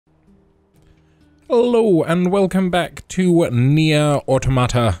Hello and welcome back to Nier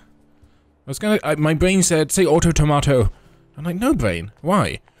Automata. My brain said, say auto tomato. I'm like, no brain,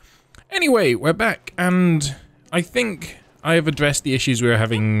 why? Anyway, we're back and I think I have addressed the issues we were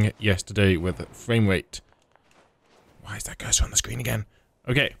having yesterday with frame rate. Why is that cursor on the screen again?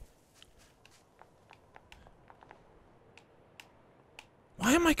 Okay.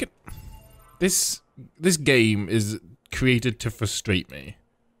 Why am I This game is created to frustrate me.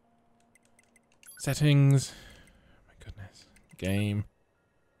 Settings. Oh my goodness. Game.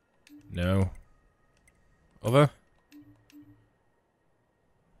 No. Other.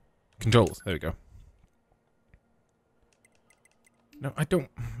 Controls. There we go. No, I don't.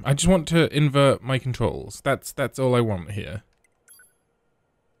 I just want to invert my controls. That's all I want here.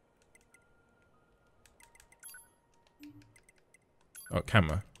 Oh,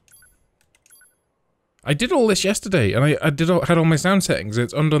 camera. I did all this yesterday, and I had all my sound settings.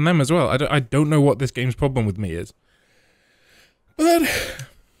 It's undone them as well. I don't know what this game's problem with me is. But,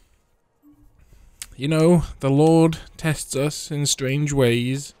 you know, the Lord tests us in strange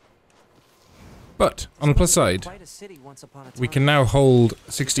ways. But, on the plus side, we can now hold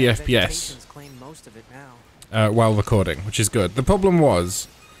 60 FPS while recording, which is good. The problem was,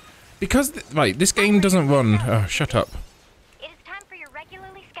 because, right, this game doesn't run... Oh, shut up.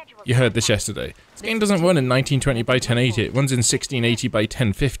 You heard this yesterday. This game doesn't run in 1920 by 1080, it runs in 1680 by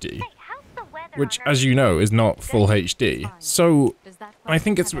 1050. Which, as you know, is not full HD. So, I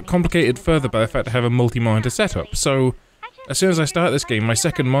think it's complicated further by the fact I have a multi-monitor setup. So, as soon as I start this game, my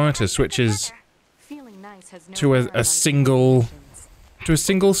second monitor switches to a single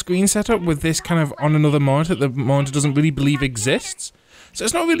screen setup with this kind of on another monitor that the monitor doesn't really believe exists. So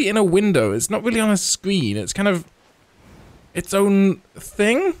it's not really in a window, it's not really on a screen, it's kind of its own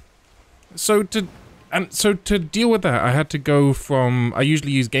thing. So to deal with that, I had to go from, I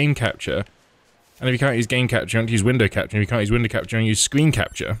usually use game capture, and if you can't use game capture, you want to use window capture, and if you can't use window capture, you use screen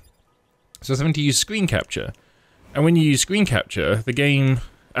capture. So it's having to use screen capture, and when you use screen capture, the game,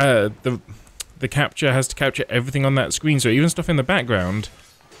 the capture has to capture everything on that screen, so even stuff in the background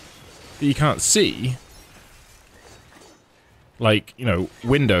that you can't see, like, you know,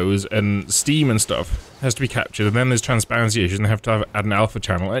 windows and Steam and stuff, has to be captured, and then there's transparency issues, and they have to add an alpha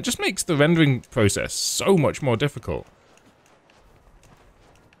channel, and it just makes the rendering process so much more difficult.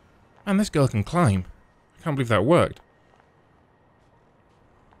 Man, this girl can climb. I can't believe that worked.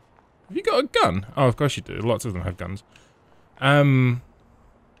 Have you got a gun? Oh, of course you do. Lots of them have guns.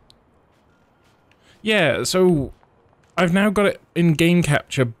 Yeah, so I've now got it in game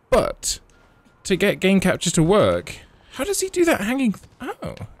capture, but to get game capture to work, how does he do that hanging?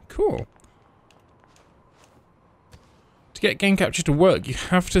 Oh, cool. To get game capture to work, you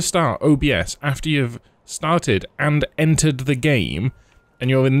have to start OBS after you've started and entered the game, and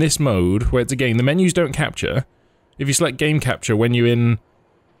you're in this mode where it's a game. The menus don't capture. If you select game capture when you're in,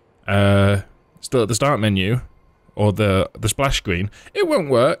 still at the start menu, or the splash screen, it won't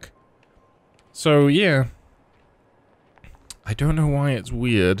work. So, yeah. I don't know why it's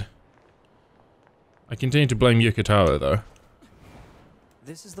weird. I continue to blame Yukataro, though.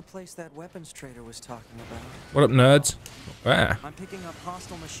 This is the place that weapons trader was talking about. What up, nerds? Ah. I'm picking up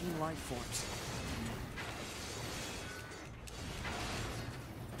hostile machine life forms.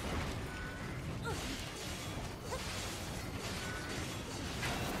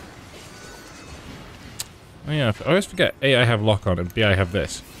 Oh yeah, I always forget. A, I have lock on, and B, I have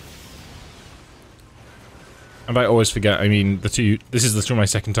this. And by always forget, I mean the two. This is my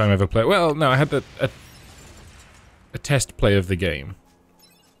second time ever play. Well, no, I had a test play of the game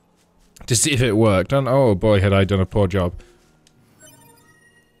to see if it worked. And oh boy, had I done a poor job.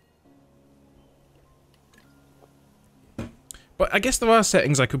 But I guess there are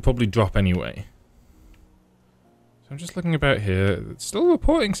settings I could probably drop anyway. So I'm just looking about here. It's still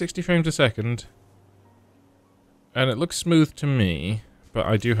reporting 60 frames a second. And it looks smooth to me, but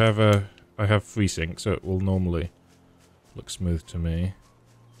I do have I have FreeSync, so it will normally look smooth to me.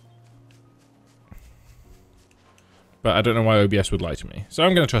 But I don't know why OBS would lie to me, so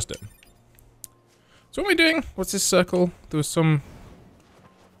I'm going to trust it. So what am I doing? What's this circle? There was some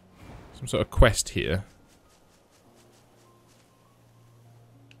sort of quest here.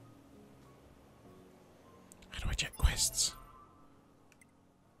 How do I check quests?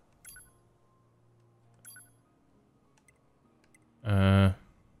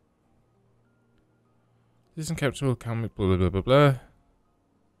 This capsule, blah blah blah blah blah.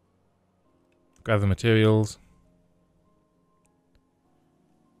 Gather materials.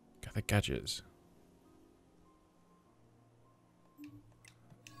 Gather gadgets.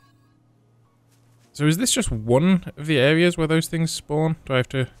 So is this just one of the areas where those things spawn? Do I have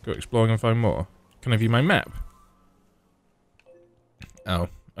to go exploring and find more? Can I view my map? Oh,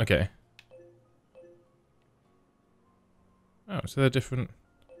 okay. Oh, so they're different.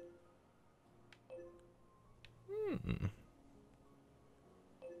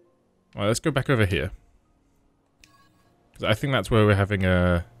 Well, let's go back over here. Because I think that's where we're having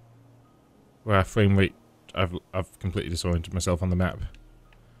a... where our frame rate... I've completely disoriented myself on the map.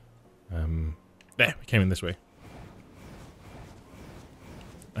 There, we came in this way.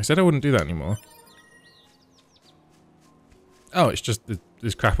 I said I wouldn't do that anymore. Oh, it's just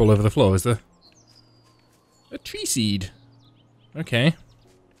there's crap all over the floor, is there? A tree seed. Okay.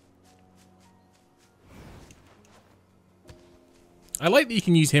 I like that you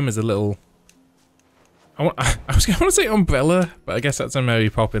can use him as a little... I was going to say umbrella, but I guess that's a Mary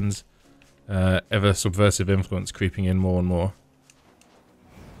Poppins ever subversive influence creeping in more and more.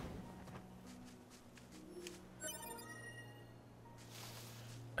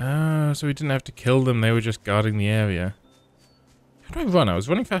 Oh, so we didn't have to kill them, they were just guarding the area. How do I run? I was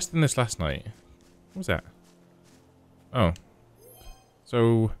running faster than this last night. What was that? Oh.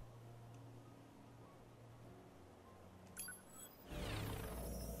 So...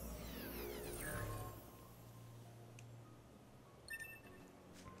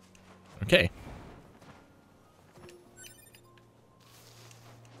 okay.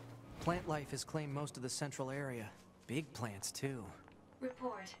 Plant life has claimed most of the central area. Big plants, too.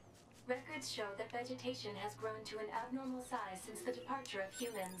 Report. Records show that vegetation has grown to an abnormal size since the departure of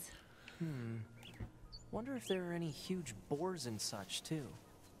humans. Wonder if there are any huge boars and such, too.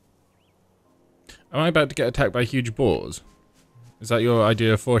 Am I about to get attacked by huge boars? Is that your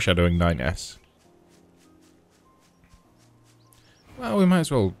idea of foreshadowing 9S? Well, we might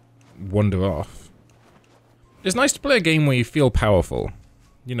as well wander off. It's nice to play a game where you feel powerful.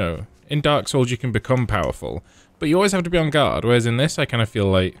 You know, in Dark Souls you can become powerful, but you always have to be on guard, whereas in this I kind of feel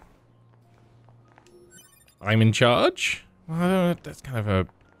like I'm in charge? Well, that's kind of a...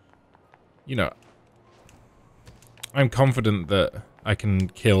 you know... I'm confident that I can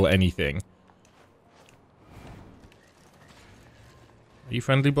kill anything. Are you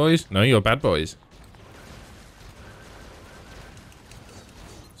friendly boys? No, you're bad boys.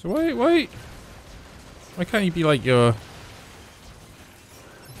 So why can't you be like your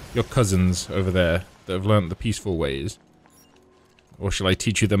cousins over there that have learnt the peaceful ways? Or shall I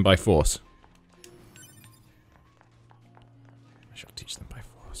teach you them by force? I shall teach them by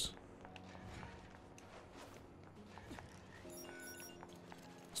force.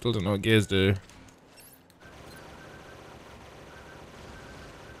 Still don't know what gears do.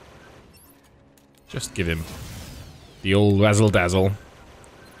 Just give him the old razzle-dazzle.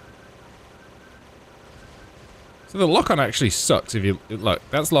 So the lock-on actually sucks if you... look,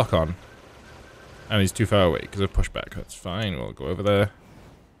 that's lock-on. And he's too far away because of pushback. That's fine, we'll go over there.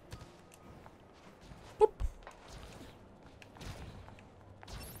 Boop.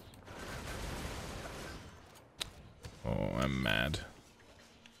 Oh, I'm mad.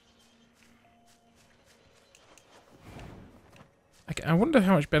 I wonder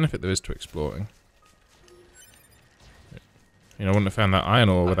how much benefit there is to exploring. You know, I wouldn't have found that iron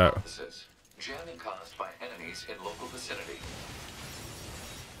ore without... Jamming caused by enemies in local vicinity.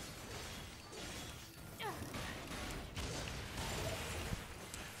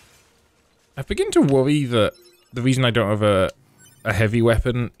 I begin to worry that the reason I don't have a heavy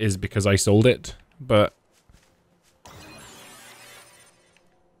weapon is because I sold it, but...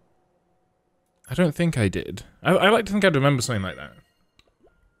 I don't think I did. I like to think I'd remember something like that.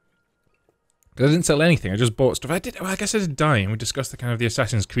 Because I didn't sell anything, I just bought stuff. Well, I guess I did die, and we discussed the kind of the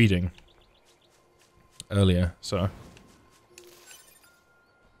Assassin's Creeding earlier, so...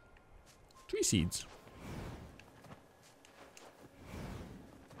 tree seeds.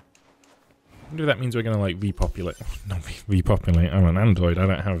 I wonder if that means we're gonna, like, repopulate. Not repopulate, I'm an android, I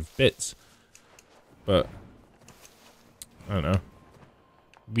don't have bits. But... I don't know.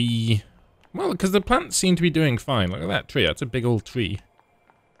 Well, because the plants seem to be doing fine. Look at that tree, that's a big old tree.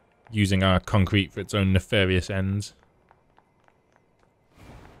 Using our concrete for its own nefarious ends.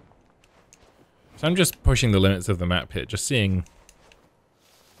 So I'm just pushing the limits of the map here, just seeing...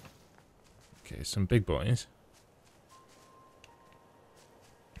 okay, some big boys.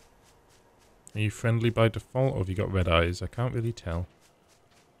 Are you friendly by default, or have you got red eyes? I can't really tell.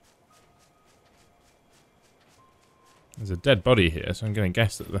 There's a dead body here, so I'm going to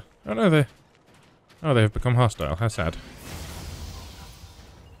guess that the... oh no, they have become hostile. How sad.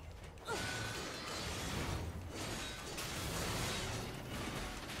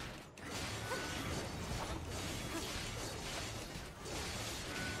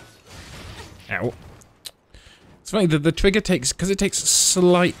 Ow. It's funny that the trigger takes... because it takes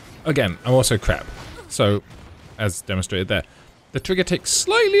slight Again, I'm also crap. So, as demonstrated there, the trigger takes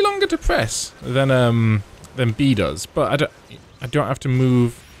slightly longer to press than B does, but I don't have to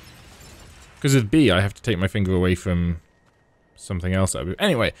move, because with B I have to take my finger away from something else.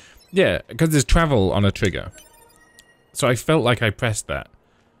 Anyway, yeah, because there's travel on a trigger. So I felt like I pressed that,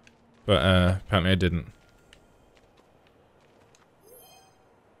 but apparently I didn't.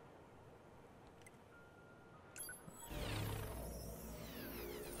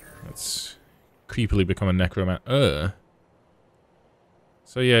 Let's creepily become a necromancer.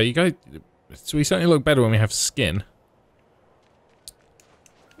 So yeah, you guys... So we certainly look better when we have skin.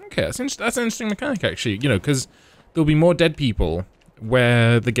 Okay, that's an interesting mechanic, actually. You know, because there'll be more dead people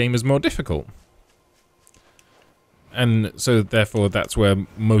where the game is more difficult. And so, therefore, that's where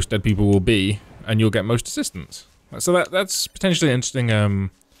most dead people will be, and you'll get most assistance. So that's potentially an interesting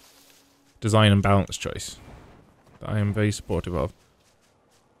design and balance choice that I am very supportive of.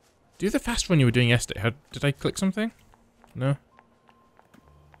 Do the fast run you were doing yesterday. Did I click something? No?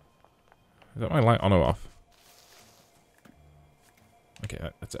 Is that my light on or off? Okay,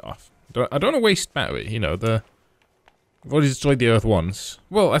 that's it off. I don't want to waste battery, you know, We've already destroyed the Earth once.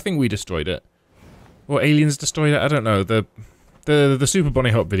 Well, I think we destroyed it. Or aliens destroyed it, I don't know. The Super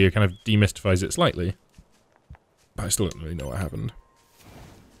Bunnyhop video kind of demystifies it slightly. But I still don't really know what happened.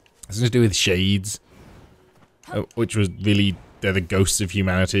 It's to do with shades. Which was really, they're the ghosts of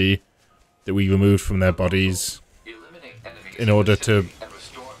humanity that we removed from their bodies in order to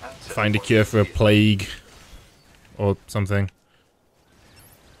find a cure for a plague or something.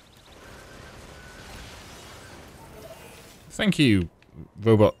 Thank you,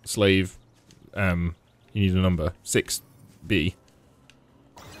 robot slave. You need a number. 6B.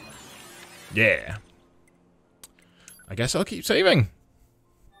 Yeah. I guess I'll keep saving.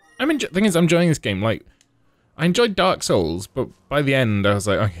 Thing is, I'm enjoying this game. Like, I enjoyed Dark Souls, but by the end, I was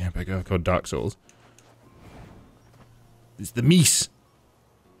like, okay, I better go Dark Souls. It's the meese.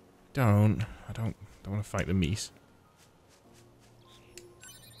 I don't want to fight the meese.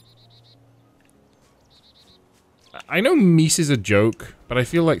 I know meese is a joke, but I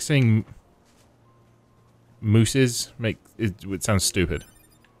feel like saying mooses it sounds stupid.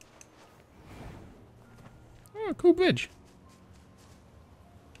 Oh, cool bridge.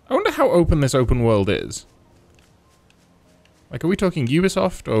 I wonder how open this open world is. Like, are we talking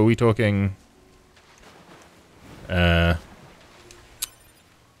Ubisoft, or are we talking... I'm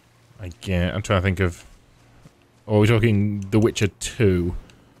trying to think of... Or are we talking The Witcher 2?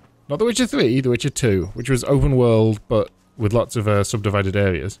 Not The Witcher 3, The Witcher 2, which was open world, but with lots of subdivided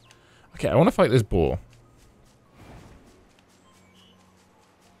areas. Okay, I want to fight this boar.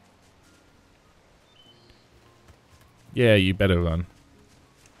 Yeah, you better run.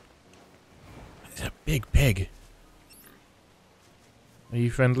 It's a big pig. Are you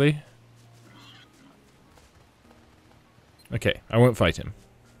friendly? Okay, I won't fight him.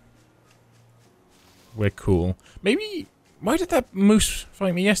 We're cool. Maybe... Why did that moose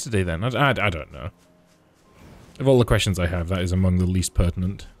fight me yesterday then? I don't know. Of all the questions I have, that is among the least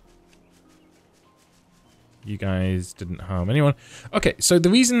pertinent. You guys didn't harm anyone. Okay, so the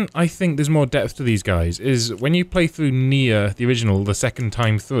reason I think there's more depth to these guys is when you play through Nier, the original, the second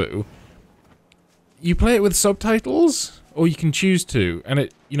time through, you play it with subtitles, or you can choose to, and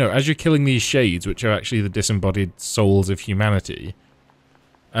it, you know, as you're killing these shades, which are actually the disembodied souls of humanity,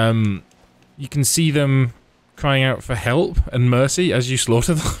 you can see them crying out for help and mercy as you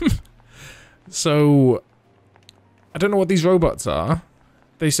slaughter them. So, I don't know what these robots are.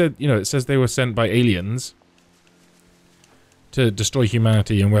 They said, you know, it says they were sent by aliens to destroy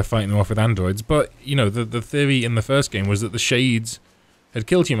humanity and we're fighting them off with androids, but, you know, the theory in the first game was that the shades had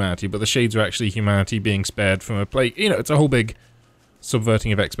killed humanity, but the shades were actually humanity being spared from a plague. You know, it's a whole big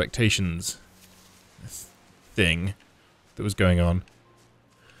subverting of expectations thing that was going on.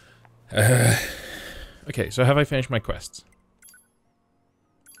 Okay, so have I finished my quests?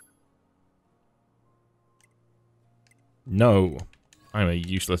 No. I'm a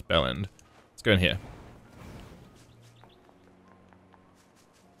useless bellend. Let's go in here.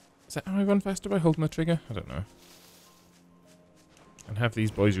 Is that how I run faster by holding the trigger? I don't know. And have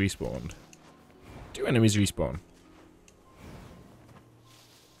these boys respawned. 2 enemies respawn.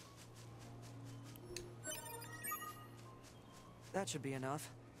 That should be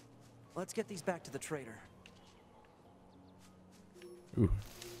enough. Let's get these back to the trader. Ooh.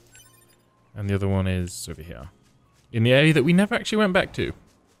 And the other one is over here. In the area that we never actually went back to.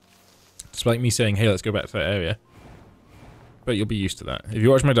 Despite me saying, hey, let's go back to that area. But you'll be used to that. If you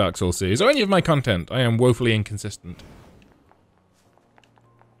watch my Dark Souls series, or any of my content, I am woefully inconsistent.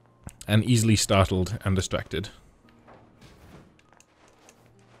 And easily startled and distracted.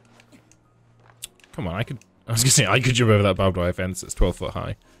 Come on, I was gonna say, I could jump over that barbed wire fence that's 12 foot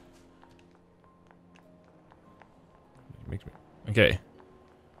high. Okay.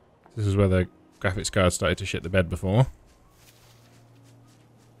 This is where the graphics card started to shit the bed before.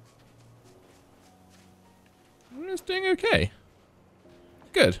 It's doing okay.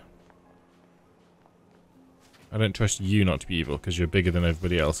 Good. I don't trust you not to be evil, because you're bigger than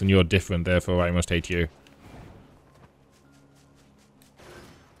everybody else, and you're different, therefore I must hate you.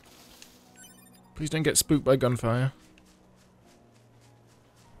 Please don't get spooked by gunfire.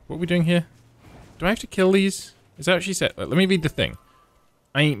 What are we doing here? Do I have to kill these? Is that what she said? Let me read the thing.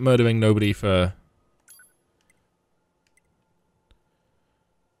 I ain't murdering nobody for...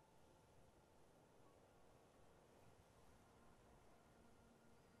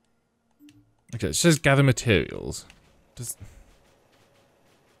 Okay, it says gather materials.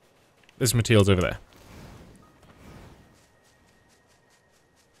 There's materials over there.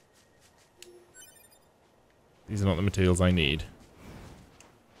 These are not the materials I need.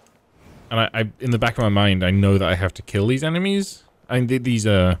 And I in the back of my mind, I know that I have to kill these enemies. I mean, these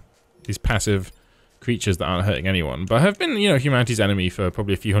passive creatures that aren't hurting anyone, but have been, you know, humanity's enemy for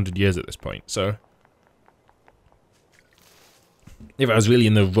probably a few hundred years at this point, so... If I was really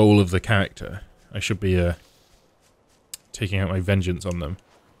in the role of the character, I should be taking out my vengeance on them.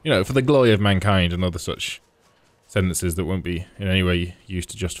 You know, for the glory of mankind and other such sentences that won't be in any way used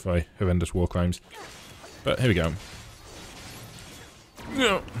to justify horrendous war crimes. But here we go.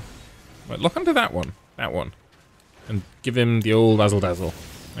 Right, look onto that one. That one. And give him the old razzle dazzle.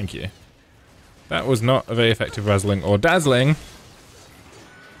 Thank you. That was not a very effective razzling or dazzling.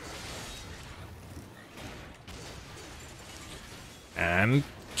 And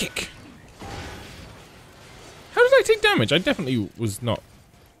kick. How did I take damage? I definitely was not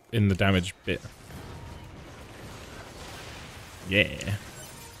in the damage bit. Yeah.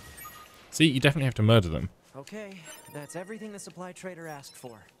 See, you definitely have to murder them. Okay, that's everything the supply trader asked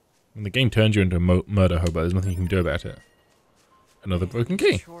for. When the game turns you into a murder hobo, there's nothing you can do about it. Another broken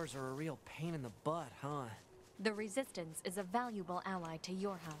key. Chores are a real pain in the butt, huh? The Resistance is a valuable ally to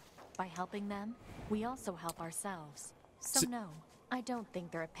your help. By helping them, we also help ourselves. So no, I don't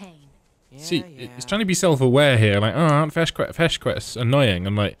think they're a pain. Yeah, See, yeah. it's trying to be self-aware here. Like, oh, aren't fetch quests annoying?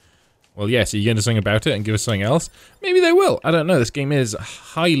 I'm like, well, yes, are you going to sing about it and give us something else? Maybe they will. I don't know. This game is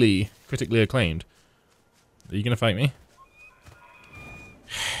highly critically acclaimed. Are you going to fight me?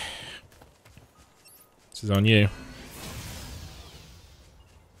 This is on you.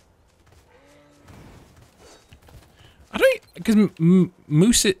 I don't... Because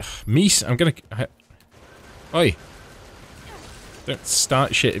Meese... I'm going to... Oi. Don't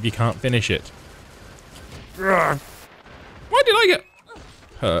start shit if you can't finish it. Why did I get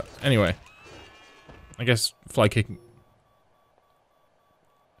hurt? Anyway. I guess fly kicking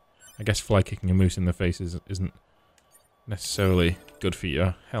a moose in the face isn't necessarily good for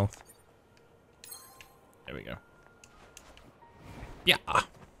your health. There we go. Yeah.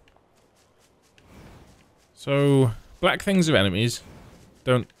 So, black things are enemies.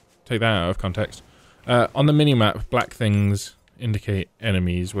 Don't take that out of context. On the minimap, black things indicate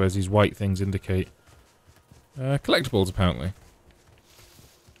enemies, whereas these white things indicate collectibles, apparently.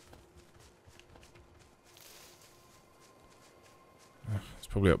 It's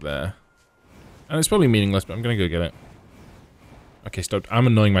probably up there. And it's probably meaningless, but I'm going to go get it. Okay, stop. I'm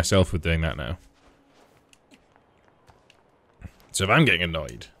annoying myself with doing that now. So if I'm getting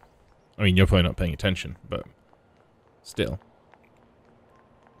annoyed... I mean, you're probably not paying attention, but... Still.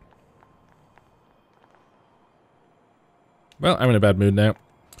 Well, I'm in a bad mood now.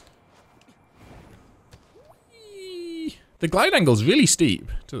 The glide angle's really steep.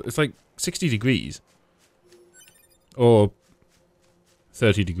 It's like 60 degrees. Or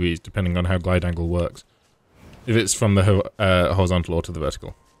 30 degrees, depending on how glide angle works. If it's from the horizontal or to the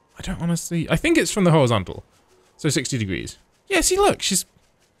vertical. I don't honestly... I think it's from the horizontal. So 60 degrees. Yeah, see, look, she's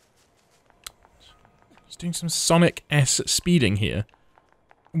doing some Sonic-esque speeding here.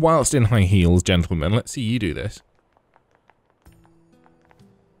 Whilst in high heels, gentlemen. Let's see you do this.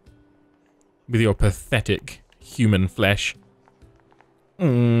 With your pathetic human flesh.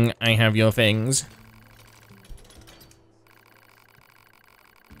 I have your things.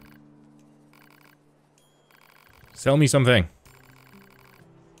 Sell me something.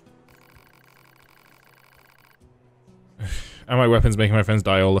 Are my weapons making my friends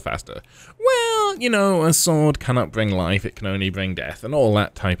die all the faster? Well, you know, a sword cannot bring life, it can only bring death, and all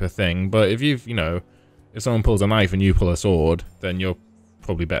that type of thing. But if you've, you know, if someone pulls a knife and you pull a sword, then you're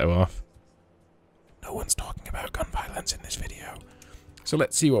probably better off. No one's talking about gun violence in this video. So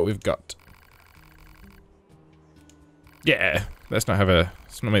let's see what we've got. Yeah, let's not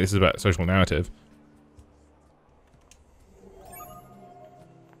make this about social narrative.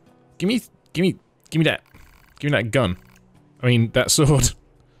 Give me that. Give me that gun. I mean, that sword.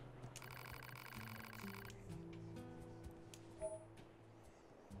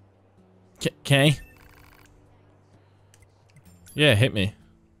 Okay. Yeah, hit me.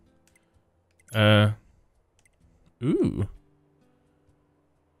 Ooh.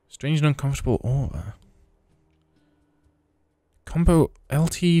 Strange and uncomfortable aura. Combo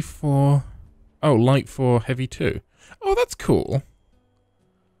LT for... Oh, light for heavy too. Oh, that's cool.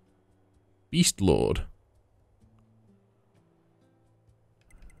 Beastlord.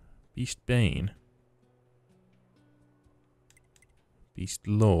 Beastbane.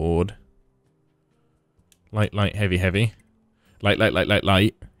 Beastlord. Light, light, heavy, heavy. Light, light, light, light,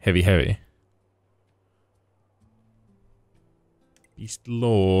 light. Heavy, heavy.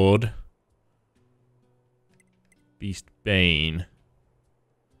 Beastlord. Beastbane.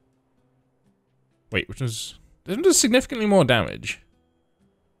 Wait, which does... This one does significantly more damage.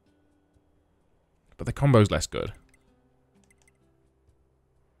 But the combo's less good.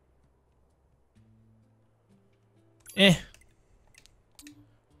 Eh.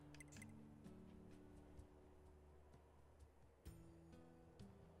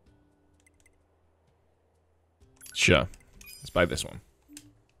 Sure. Let's buy this one.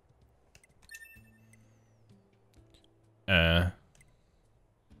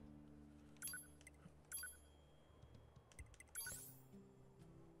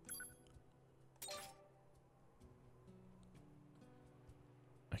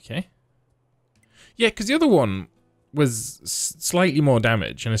 Okay. Yeah, because the other one was slightly more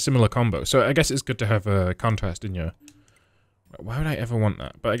damage and a similar combo. So I guess it's good to have a contrast in your... Why would I ever want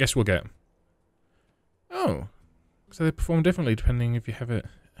that? But I guess we'll get... Oh. So they perform differently depending if you have it...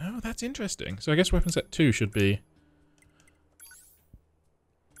 Oh, that's interesting. So I guess weapon set 2 should be...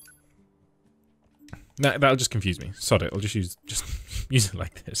 Nah, that'll just confuse me. Sod it. I'll just use it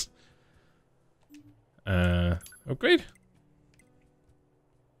like this. Upgrade?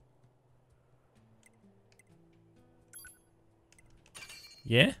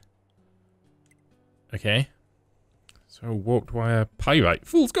 Yeah? Okay. So, warped wire pyrite.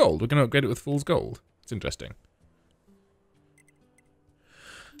 Fool's gold. We're going to upgrade it with fool's gold. It's interesting.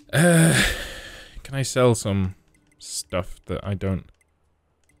 Can I sell some stuff that I don't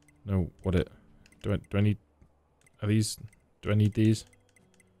know what it... Do I need... Are these... Do I need these?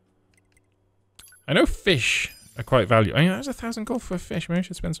 I know fish are quite valuable. I mean, that's 1,000 gold for a fish. Maybe I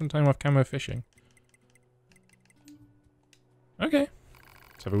should spend some time off camera fishing. Okay.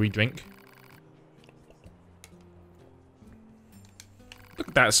 Let's have a wee drink. Look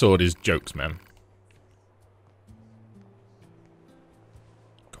at that sword is jokes, man.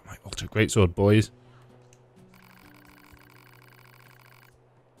 Got my ultra greatsword, boys.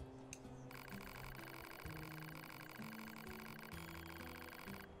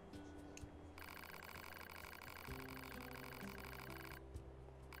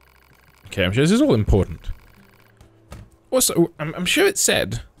 Okay, I'm sure this is all important. Also, I'm sure it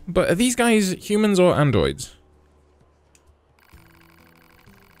said, but are these guys humans or androids?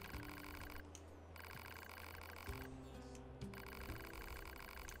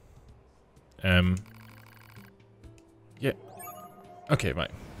 Yeah. Okay,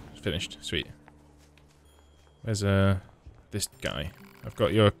 right. Finished. Sweet. Where's, this guy? I've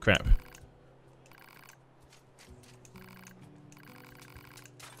got your crap.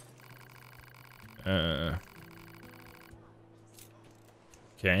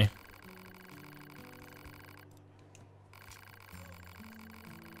 Okay.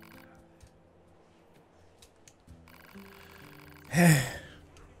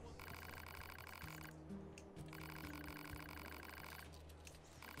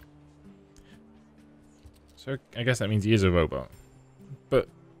 So, I guess that means he is a robot. But,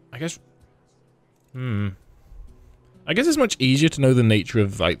 I guess... I guess it's much easier to know the nature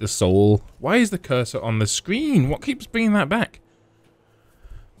of, like, the soul. Why is the cursor on the screen? What keeps bringing that back?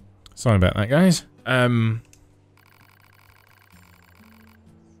 Sorry about that, guys. You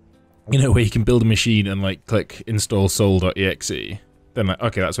know, where you can build a machine and, like, click install soul.exe. Then, like,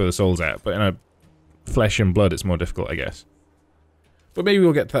 okay, that's where the soul's at. But in a flesh and blood, it's more difficult, I guess. But maybe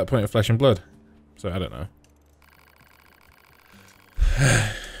we'll get to that point of flesh and blood. So, I don't know.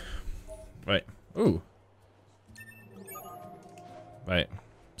 Right. Ooh. Right.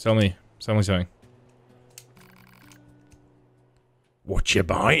 Sell me something. What you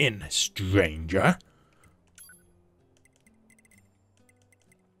buying, stranger?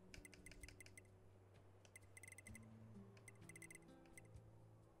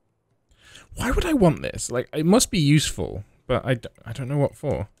 Why would I want this? Like, it must be useful, but I don't know what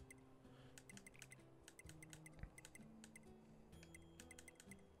for.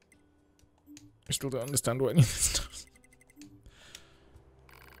 I still don't understand what any of this does.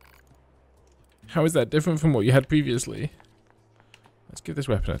 How is that different from what you had previously? Let's give this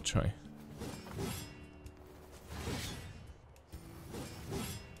weapon a try.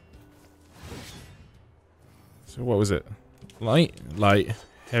 So what was it? Light, light,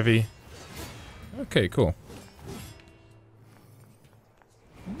 heavy. Okay, cool.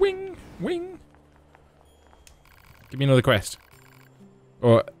 Wing, wing. Give me another quest.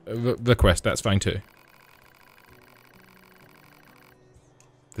 Or the quest, that's fine too.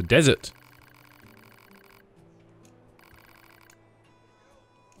 The desert.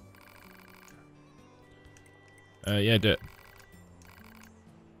 Yeah, do it.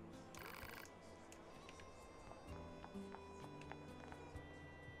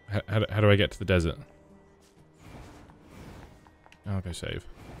 How do I get to the desert? I'll go save.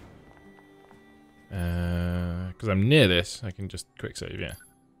 Because I'm near this, I can just quick save, yeah.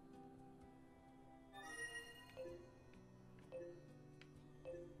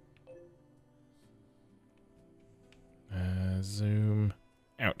 Zoom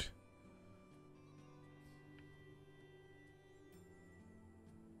out.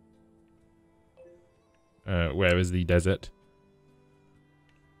 Where is the desert?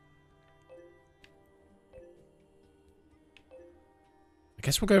 I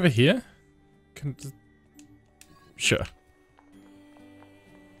guess we'll go over here? Sure.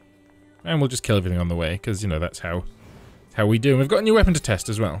 And we'll just kill everything on the way, because, you know, that's how we do. And we've got a new weapon to test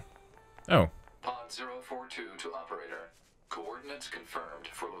as well. Oh. Pod 042 to operator. Coordinates confirmed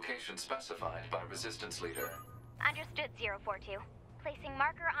for location specified by resistance leader. Understood, 042. Placing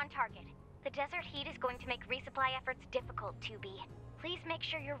marker on target. The desert heat is going to make resupply efforts difficult, 2B. Please make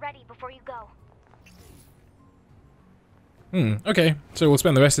sure you're ready before you go. Okay. So we'll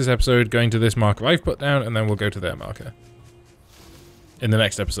spend the rest of this episode going to this marker I've put down, and then we'll go to their marker. In the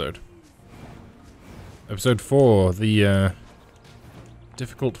next episode. Episode 4, the,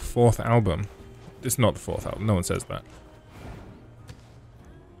 difficult 4th album. It's not the 4th album, no one says that.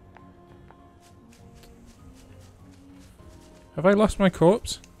 Have I lost my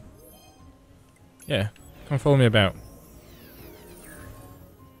corpse? Yeah, come follow me about.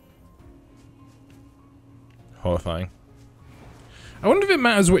 Horrifying. I wonder if it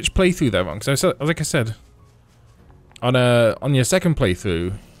matters which playthrough they're on, because like I said, on your second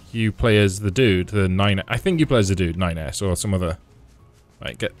playthrough, you play as the dude, the 9. I think you play as the dude, 9S, or some other.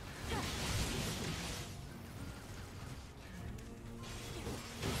 Right, get.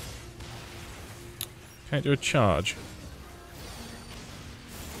 Can't do a charge.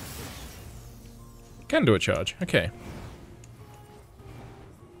 Can do a charge. Okay.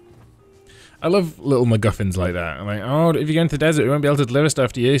 I love little MacGuffins like that. I'm like, oh, if you go into the desert, we won't be able to deliver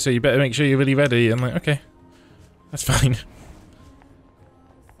stuff to you, so you better make sure you're really ready. I'm like, okay, that's fine.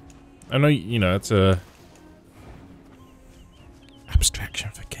 I know, you know, it's a abstraction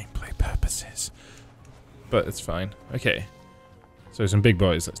for gameplay purposes, but it's fine. Okay, so some big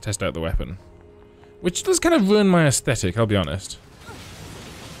boys. Let's test out the weapon, which does kind of ruin my aesthetic. I'll be honest.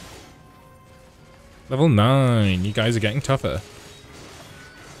 Level 9. You guys are getting tougher.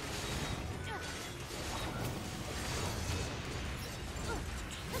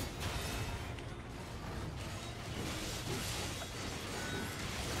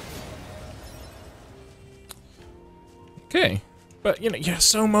 Okay. But, you know, you're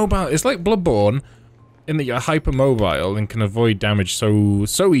so mobile. It's like Bloodborne in that you're hyper mobile and can avoid damage so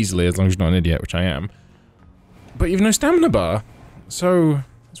easily as long as you're not an idiot, which I am. But you've no stamina bar. So,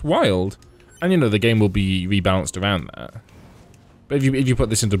 it's wild. And, you know, the game will be rebalanced around that. But if you put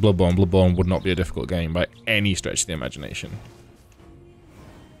this into Bloodborne, Bloodborne would not be a difficult game by any stretch of the imagination.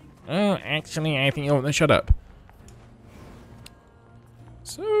 Oh, actually, I think you'll... Shut up.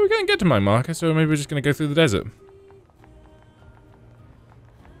 So, we're going to get to my marker, so maybe we're just going to go through the desert.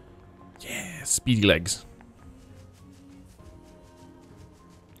 Yeah, speedy legs.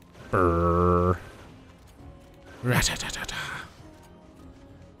 Brrr. Rat-a-ta-ta-ta.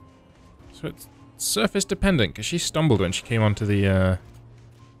 So it's surface dependent, because she stumbled when she came onto the,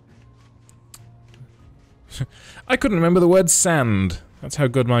 I couldn't remember the word sand. That's how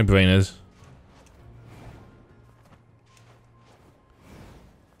good my brain is.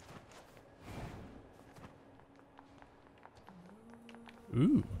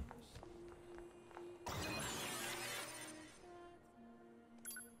 Ooh.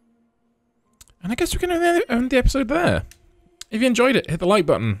 And I guess we're going to end the episode there. If you enjoyed it, hit the like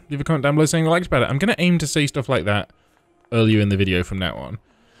button. Leave a comment down below saying you liked about it. I'm going to aim to say stuff like that earlier in the video from now on.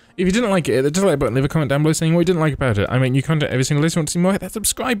 If you didn't like it, hit the dislike button. Leave a comment down below saying what you didn't like about it. I make new content every single day, so if you want to see more, hit that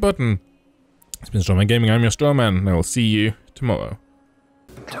subscribe button. It's been Strawman Gaming. I'm your Strawman, and I will see you tomorrow.